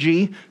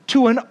energy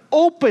to an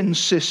open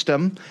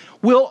system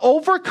will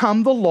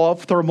overcome the law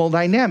of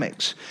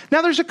thermodynamics.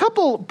 Now, there's a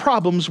couple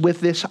problems with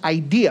this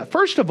idea.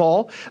 First of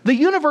all, the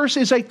universe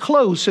is a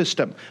closed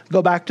system.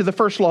 Go back to the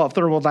first law of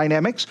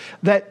thermodynamics,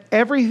 that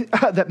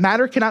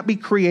matter cannot be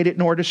created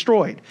nor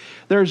destroyed.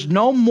 There's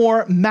no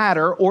more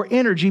matter or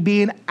energy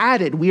being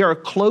added. We are a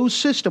closed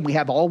system. We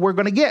have all we're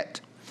going to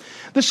get.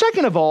 The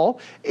second of all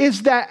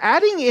is that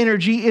adding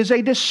energy is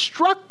a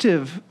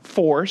destructive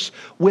force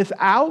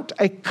without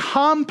a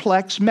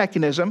complex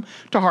mechanism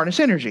to harness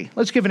energy.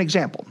 Let's give an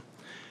example.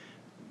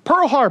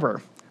 Pearl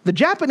Harbor. The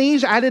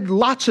Japanese added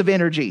lots of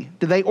energy.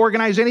 Did they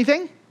organize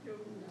anything?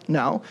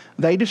 No.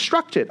 They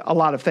destructed a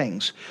lot of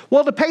things.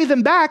 Well, to pay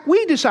them back,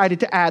 we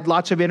decided to add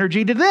lots of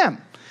energy to them.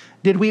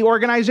 Did we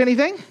organize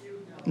anything?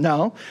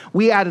 No.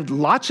 We added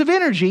lots of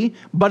energy,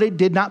 but it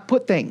did not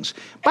put things.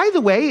 By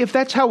the way, if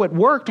that's how it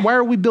worked, why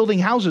are we building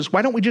houses?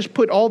 Why don't we just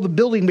put all the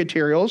building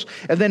materials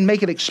and then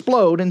make it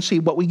explode and see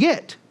what we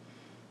get?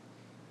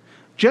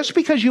 Just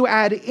because you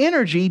add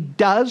energy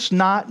does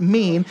not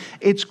mean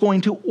it's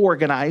going to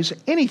organize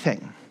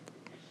anything.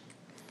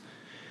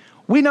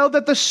 We know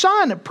that the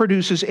sun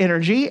produces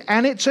energy,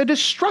 and it's a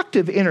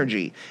destructive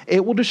energy.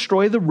 It will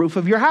destroy the roof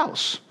of your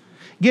house.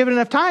 Given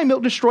enough time,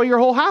 it'll destroy your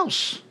whole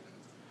house.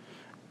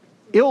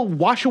 It'll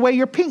wash away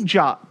your paint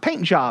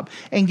job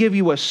and give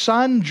you a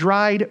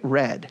sun-dried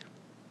red.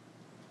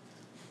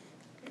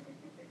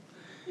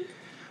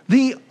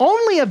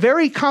 Only a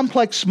very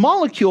complex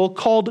molecule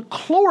called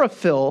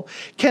chlorophyll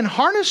can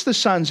harness the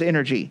sun's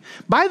energy.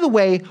 By the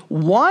way,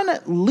 one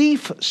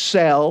leaf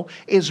cell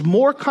is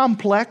more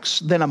complex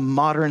than a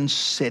modern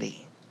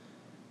city.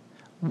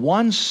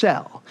 One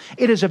cell.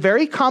 It is a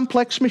very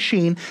complex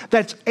machine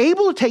that's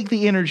able to take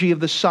the energy of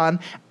the sun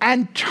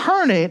and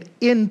turn it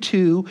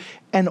into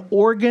an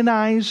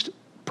organized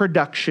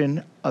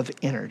production of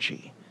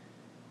energy,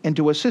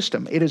 into a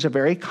system. It is a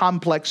very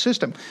complex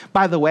system.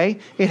 By the way,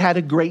 it had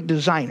a great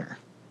designer.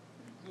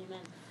 Amen.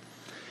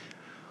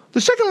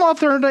 The second law of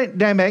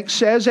thermodynamics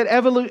says that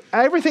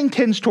everything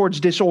tends towards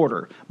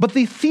disorder. But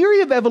the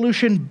theory of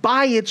evolution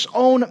by its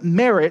own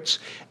merits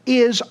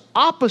is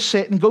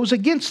opposite and goes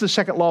against the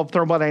second law of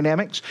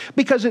thermodynamics,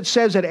 because it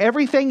says that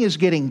everything is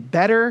getting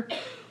better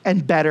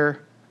and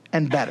better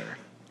and better.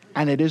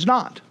 And it is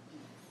not.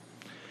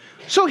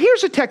 So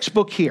here's a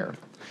textbook here.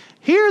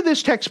 Here,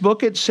 this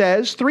textbook, it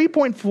says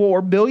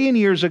 3.4 billion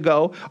years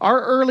ago,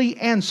 our early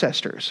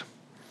ancestors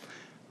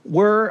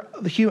were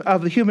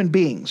of the human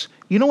beings.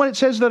 You know what it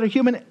says that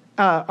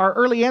our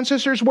early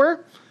ancestors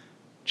were?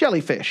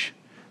 Jellyfish.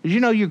 Did you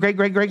know your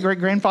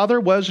great-great-great-great-grandfather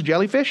was a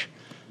jellyfish?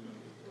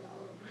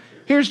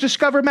 Here's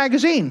Discover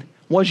Magazine.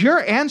 Was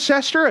your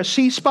ancestor a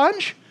sea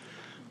sponge?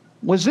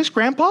 Was this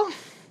Grandpa?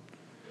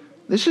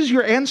 This is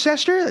your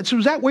ancestor?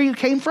 Was that where you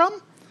came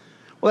from?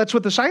 Well, that's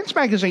what the Science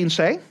magazines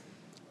say.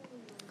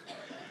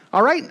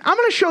 All right, I'm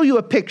going to show you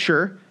a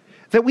picture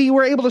that we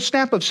were able to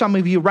snap of some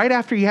of you right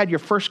after you had your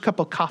first cup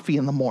of coffee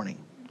in the morning.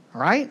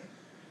 All right,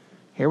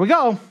 here we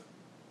go.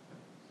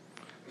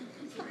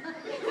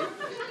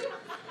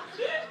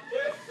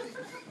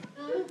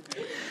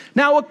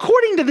 Now,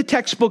 according to the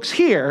textbooks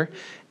here,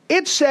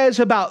 it says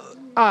about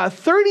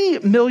 30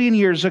 million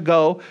years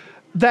ago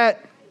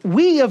that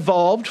we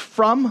evolved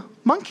from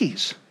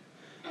monkeys.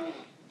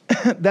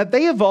 That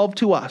they evolved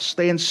to us.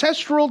 They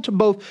ancestral to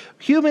both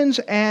humans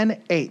and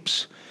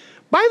apes.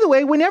 By the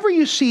way, whenever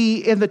you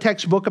see in the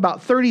textbook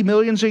about 30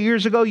 millions of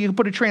years ago, you can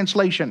put a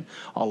translation,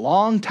 a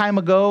long time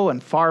ago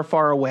and far,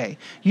 far away.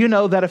 You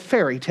know that a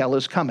fairy tale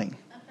is coming.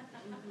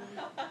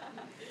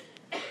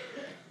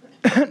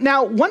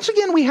 Now, once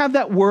again, we have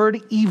that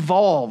word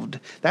evolved.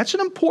 That's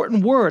an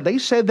important word. They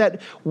said that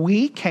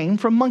we came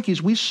from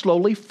monkeys. We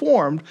slowly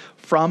formed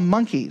from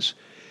monkeys.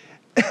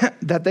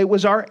 That they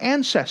was our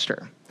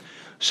ancestor.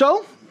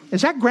 So,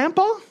 is that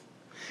Grandpa?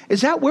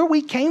 Is that where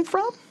we came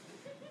from?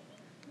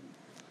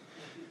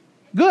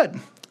 Good.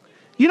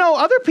 You know,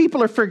 other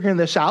people are figuring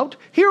this out.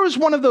 Here was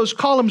one of those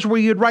columns where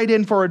you'd write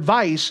in for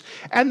advice,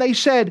 and they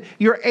said,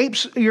 your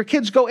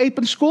kids go ape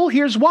in school.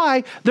 Here's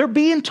why. They're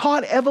being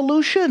taught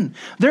evolution.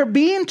 They're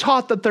being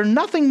taught that they're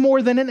nothing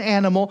more than an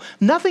animal,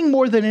 nothing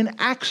more than an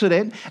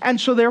accident, and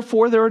so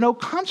therefore there are no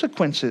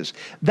consequences.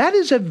 That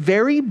is a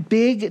very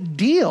big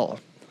deal.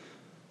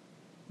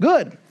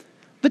 Good.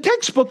 The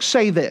textbooks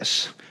say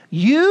this: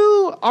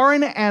 you are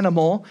an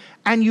animal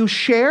and you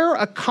share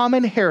a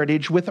common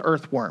heritage with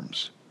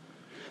earthworms.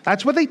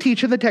 That's what they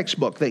teach in the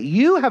textbook, that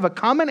you have a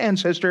common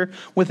ancestor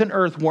with an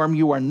earthworm.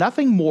 You are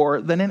nothing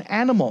more than an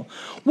animal.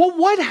 Well,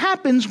 what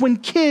happens when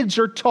kids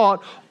are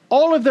taught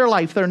all of their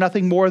life they're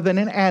nothing more than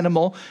an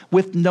animal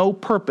with no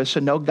purpose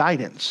and no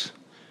guidance?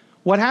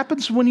 What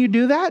happens when you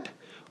do that?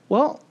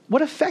 Well,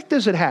 what effect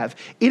does it have?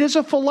 It is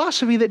a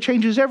philosophy that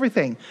changes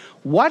everything.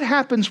 What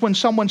happens when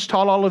someone's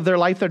taught all of their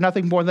life they're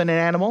nothing more than an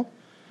animal?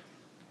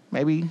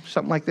 Maybe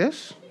something like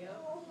this.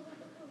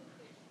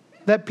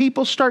 That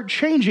people start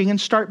changing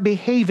and start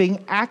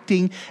behaving,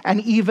 acting,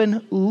 and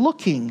even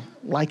looking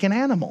like an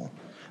animal.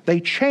 They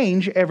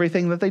change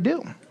everything that they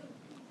do.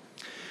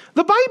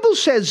 The Bible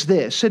says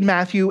this in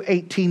Matthew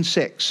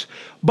 18:6,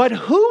 "But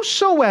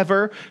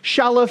whosoever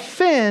shall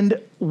offend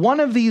one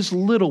of these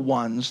little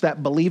ones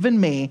that believe in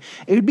me,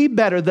 it would be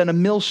better than a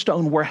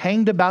millstone were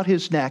hanged about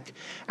his neck,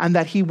 and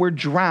that he were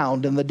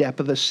drowned in the depth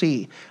of the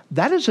sea."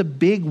 That is a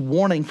big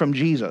warning from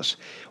Jesus.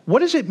 What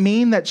does it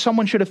mean that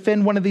someone should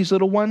offend one of these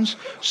little ones?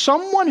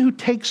 Someone who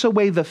takes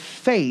away the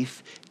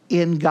faith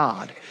in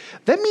God.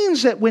 That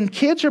means that when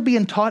kids are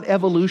being taught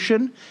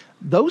evolution,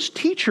 those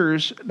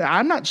teachers,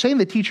 I'm not saying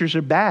the teachers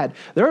are bad.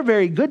 There are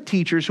very good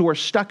teachers who are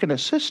stuck in a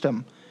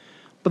system.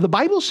 But the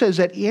Bible says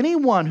that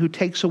anyone who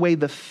takes away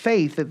the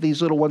faith that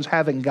these little ones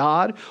have in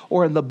God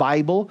or in the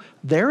Bible,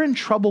 they're in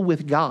trouble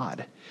with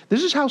God.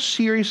 This is how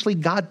seriously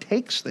God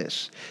takes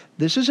this.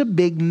 This is a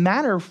big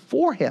matter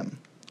for him.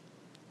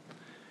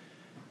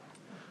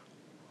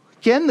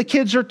 Again, the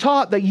kids are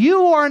taught that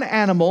you are an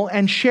animal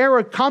and share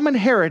a common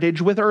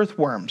heritage with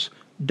earthworms.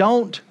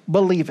 Don't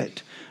believe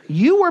it.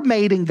 You were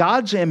made in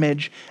God's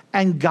image,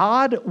 and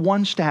God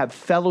wants to have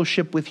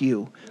fellowship with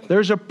you.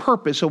 There's a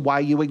purpose of why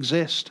you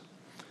exist.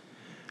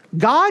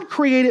 God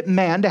created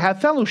man to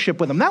have fellowship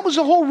with him. That was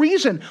the whole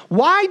reason.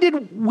 Why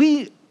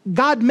did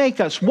God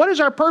make us? What is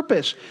our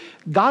purpose?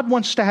 God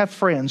wants to have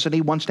friends, and he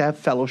wants to have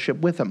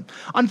fellowship with them.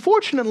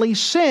 Unfortunately,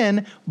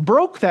 sin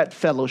broke that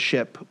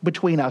fellowship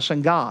between us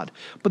and God.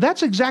 But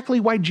that's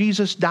exactly why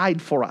Jesus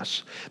died for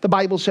us. The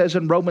Bible says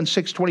in Romans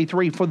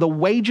 6:23, "For the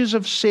wages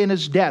of sin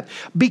is death."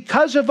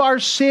 Because of our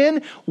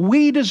sin,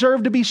 we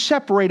deserve to be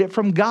separated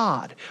from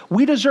God.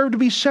 We deserve to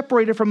be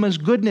separated from his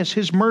goodness,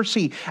 his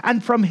mercy,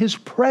 and from his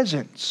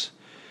presence.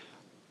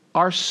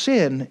 Our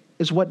sin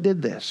is what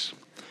did this.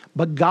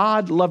 But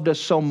God loved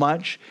us so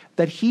much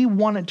that he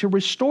wanted to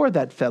restore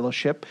that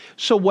fellowship.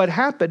 So what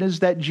happened is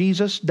that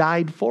Jesus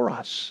died for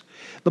us.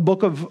 The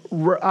book of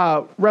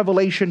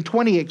Revelation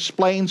 20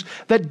 explains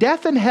that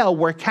death and hell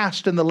were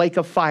cast in the lake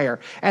of fire.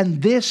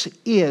 And this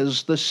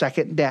is the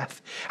second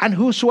death. And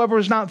whosoever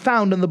is not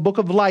found in the book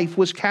of life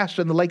was cast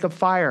in the lake of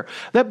fire.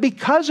 That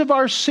because of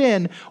our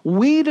sin,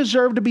 we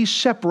deserve to be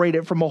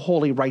separated from a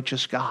holy,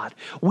 righteous God.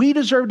 We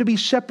deserve to be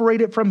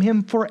separated from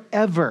him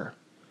forever.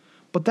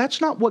 But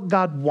that's not what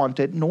God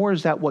wanted, nor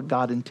is that what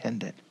God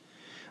intended.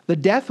 The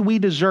death we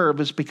deserve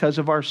is because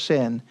of our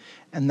sin,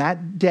 and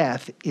that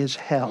death is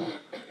hell.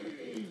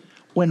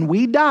 When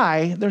we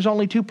die, there's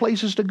only two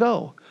places to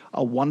go.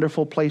 A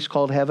wonderful place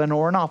called heaven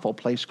or an awful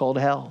place called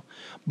hell.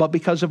 But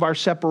because of our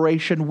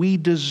separation, we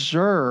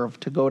deserve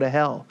to go to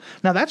hell.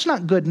 Now, that's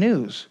not good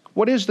news.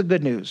 What is the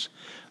good news?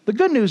 The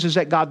good news is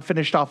that God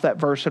finished off that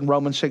verse in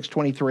Romans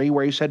 6:23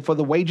 where he said, "For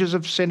the wages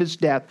of sin is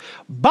death,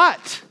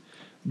 but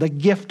the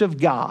gift of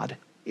God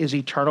is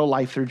eternal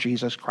life through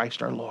Jesus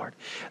Christ our Lord."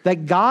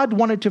 That God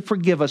wanted to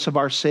forgive us of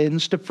our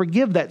sins, to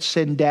forgive that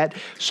sin debt,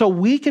 so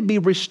we could be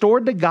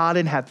restored to God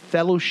and have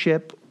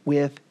fellowship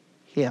with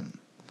him.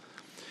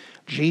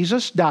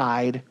 Jesus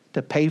died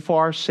to pay for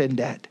our sin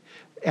debt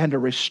and to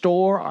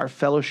restore our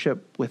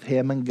fellowship with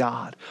him and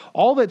God.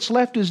 All that's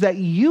left is that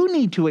you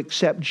need to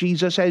accept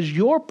Jesus as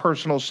your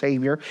personal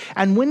Savior.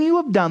 And when you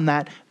have done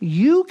that,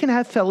 you can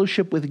have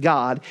fellowship with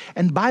God.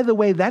 And by the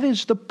way, that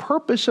is the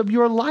purpose of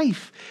your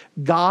life.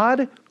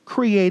 God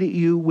created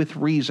you with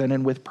reason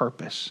and with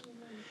purpose.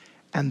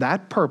 And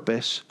that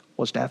purpose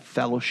was to have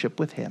fellowship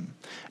with him.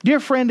 Dear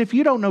friend, if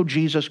you don't know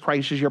Jesus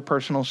Christ as your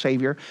personal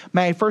Savior,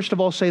 may I first of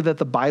all say that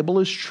the Bible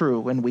is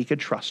true and we could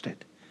trust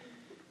it.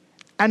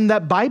 And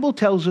that Bible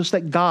tells us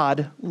that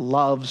God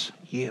loves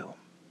you.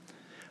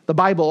 The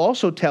Bible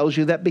also tells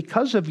you that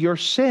because of your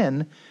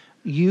sin,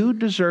 you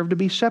deserve to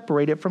be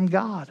separated from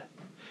God.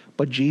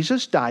 But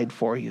Jesus died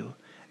for you.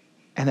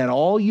 And that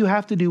all you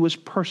have to do is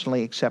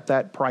personally accept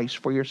that price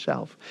for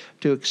yourself,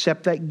 to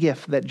accept that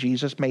gift that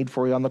Jesus made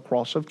for you on the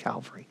cross of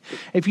Calvary.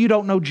 If you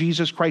don't know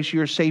Jesus Christ,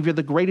 your Savior,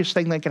 the greatest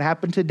thing that can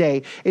happen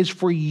today is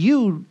for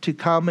you to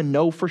come and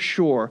know for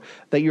sure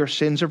that your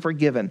sins are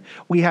forgiven.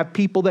 We have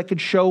people that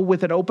could show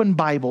with an open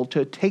Bible,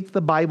 to take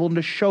the Bible and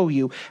to show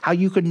you how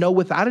you could know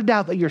without a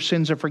doubt that your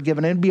sins are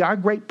forgiven. And it'd be our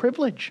great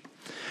privilege.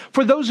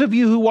 For those of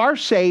you who are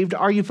saved,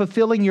 are you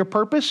fulfilling your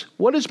purpose?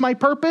 What is my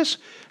purpose?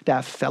 To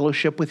have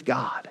fellowship with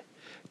God.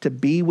 To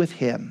be with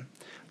him,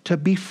 to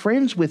be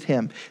friends with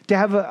him, to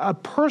have a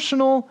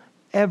personal,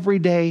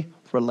 everyday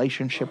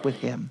relationship with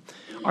him.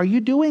 Are you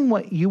doing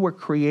what you were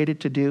created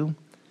to do?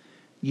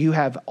 You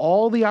have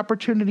all the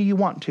opportunity you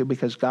want to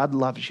because God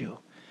loves you.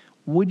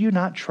 Would you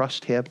not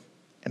trust him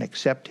and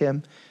accept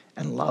him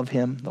and love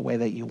him the way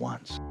that you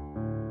want?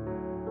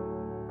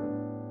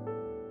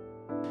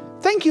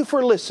 Thank you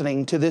for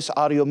listening to this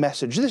audio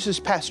message. This is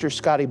Pastor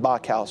Scotty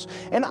Bachhaus,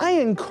 and I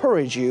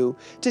encourage you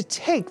to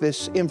take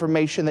this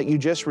information that you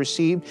just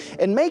received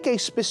and make a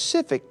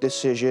specific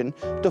decision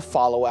to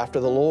follow after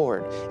the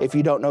Lord. If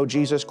you don't know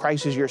Jesus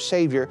Christ as your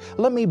Savior,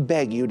 let me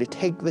beg you to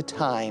take the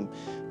time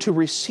to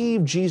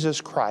receive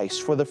Jesus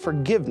Christ for the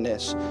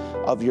forgiveness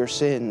of your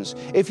sins.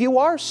 If you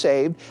are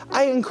saved,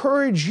 I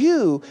encourage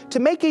you to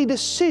make a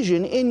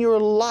decision in your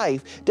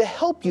life to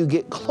help you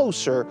get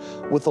closer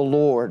with the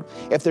Lord.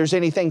 If there's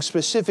anything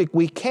specific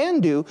we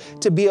can do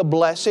to be a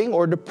blessing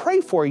or to pray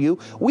for you,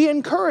 we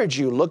encourage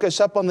you. Look us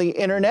up on the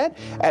internet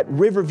at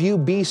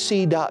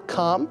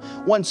riverviewbc.com.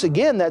 Once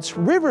again, that's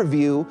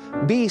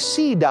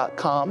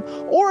riverviewbc.com.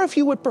 Or if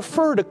you would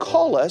prefer to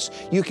call us,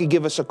 you could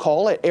give us a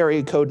call at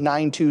area code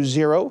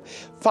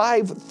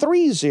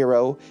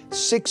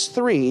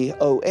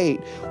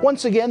 920-530-6308.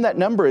 Once again, that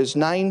number is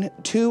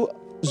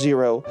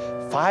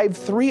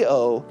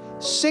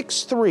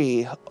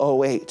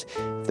 920-530-6308.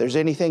 If there's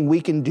anything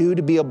we can do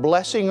to be a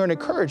blessing or an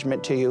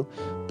encouragement to you,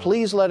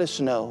 please let us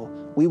know.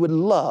 We would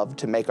love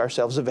to make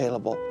ourselves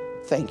available.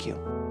 Thank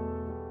you.